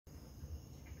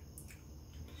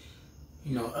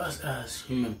You know, us as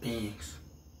human beings,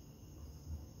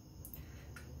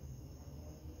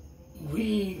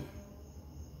 we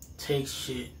take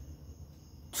shit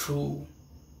too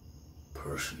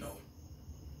personal.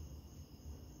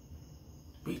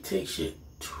 We take shit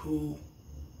too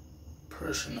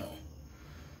personal.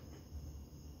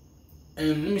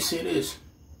 And let me say this.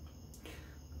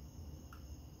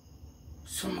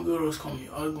 Some girls call me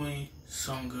ugly,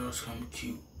 some girls call me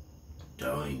cute. Do I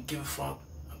really give a fuck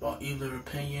about either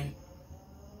opinion?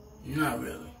 Not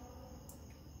really.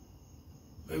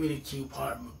 Maybe the cute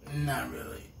part, but not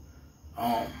really.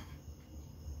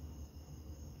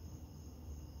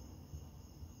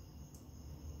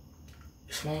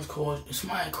 If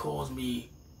somebody calls me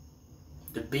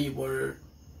the B word,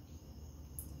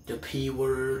 the P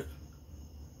word,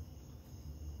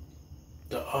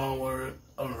 the R word,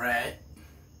 a rat,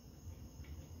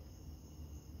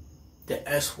 the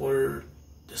S word,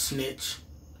 the snitch,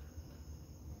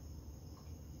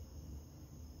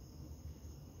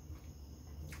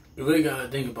 you really gotta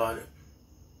think about it.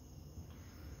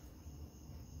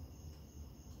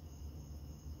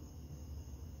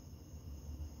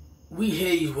 We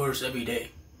hear these words every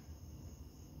day.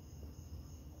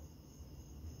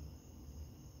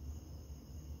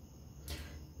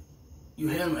 You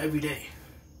hear them every day.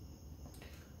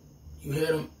 You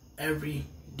hear them every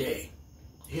day.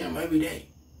 You hear them every day.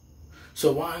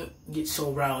 So why get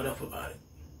so riled up about it?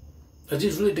 I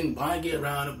just really think, why get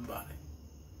riled up about it?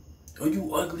 Oh,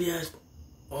 you ugly ass.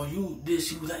 Oh, you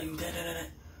this, you that, you that.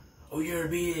 Oh, you're a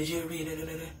bitch, you're a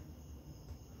bitch,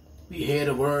 We hear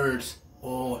the words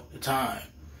all the time.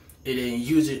 And they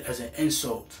use it as an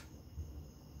insult.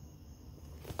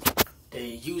 They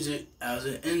use it as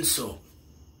an insult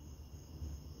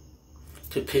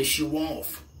to piss you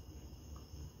off.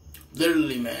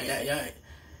 Literally, man.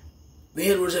 We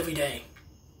hear the words every day.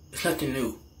 It's nothing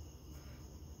new.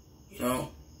 You know?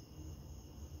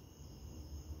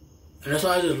 And that's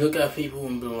why I just look at people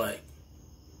and be like,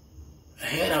 I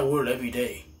hear that word every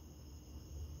day.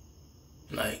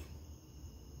 Like,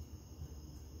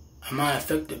 am I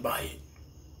affected by it?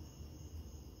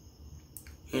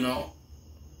 You know?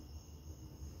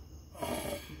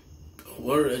 A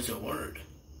word is a word.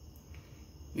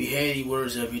 We hear these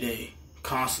words every day.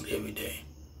 Constantly every day.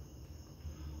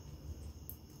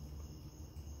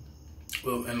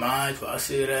 But in my eyes, what I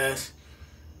see it as,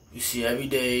 you see every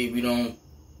day, I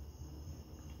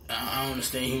don't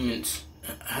understand humans,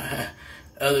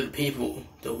 other people,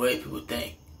 the way people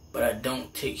think. But I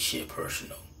don't take shit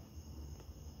personal.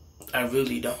 I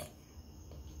really don't.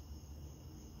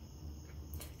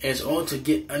 And it's all to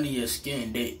get under your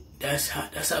skin. That's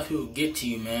how people get to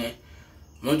you, man.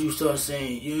 Once you start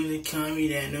saying, you didn't call me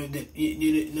that, no,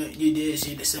 you did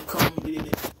shit, that's a call me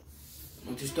that.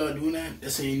 Once you start doing that,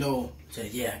 that's how you know, say,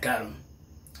 yeah, I got him.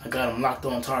 I got him locked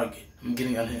on target. I'm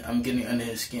getting under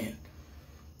his skin.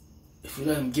 If you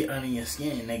let him get under your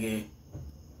skin, nigga,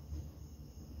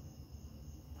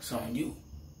 it's on you.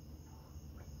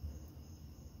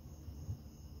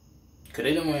 Because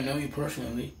they don't really know you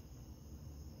personally.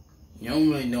 You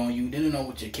don't really know you. They don't know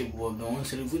what you're capable of doing,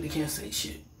 so they really can't say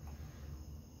shit.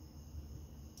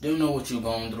 They don't know what you're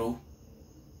going through.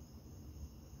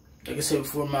 Like I said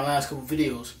before in my last couple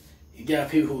videos, you got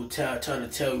people who try to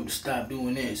tell you to stop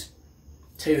doing this,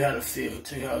 tell you how to feel,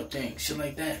 tell you how to think, shit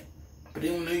like that. But they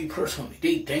don't know you personally.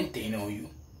 They think they know you.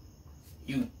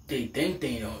 They think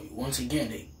they know you. Once again,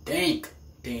 they think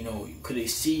they know you because they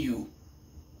see you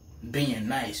being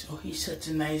nice. Oh, he's such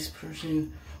a nice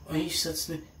person. Oh, he's such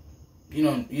a... You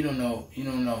don't know. You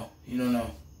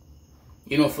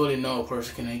don't fully know a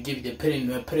person. Can they give you putting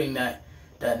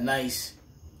that nice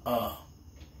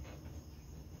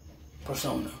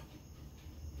persona.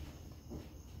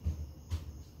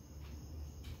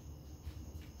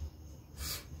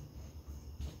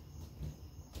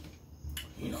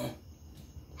 You know?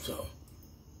 So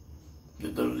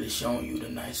they're literally showing you the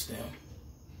nice them.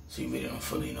 So you really don't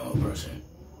fully know a person.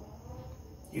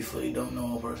 You fully don't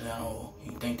know a person at all.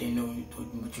 You think they know you,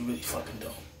 but you really fucking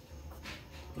don't.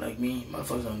 Like me,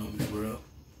 motherfuckers don't know me for real.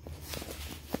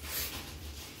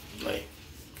 Like,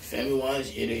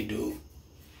 family-wise, yeah, they do.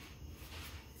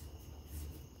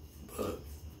 But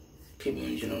people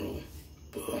in general,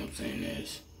 but what I'm saying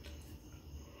is,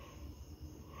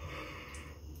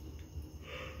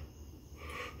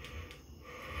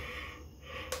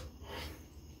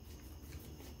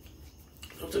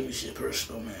 don't take this shit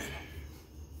personal, man.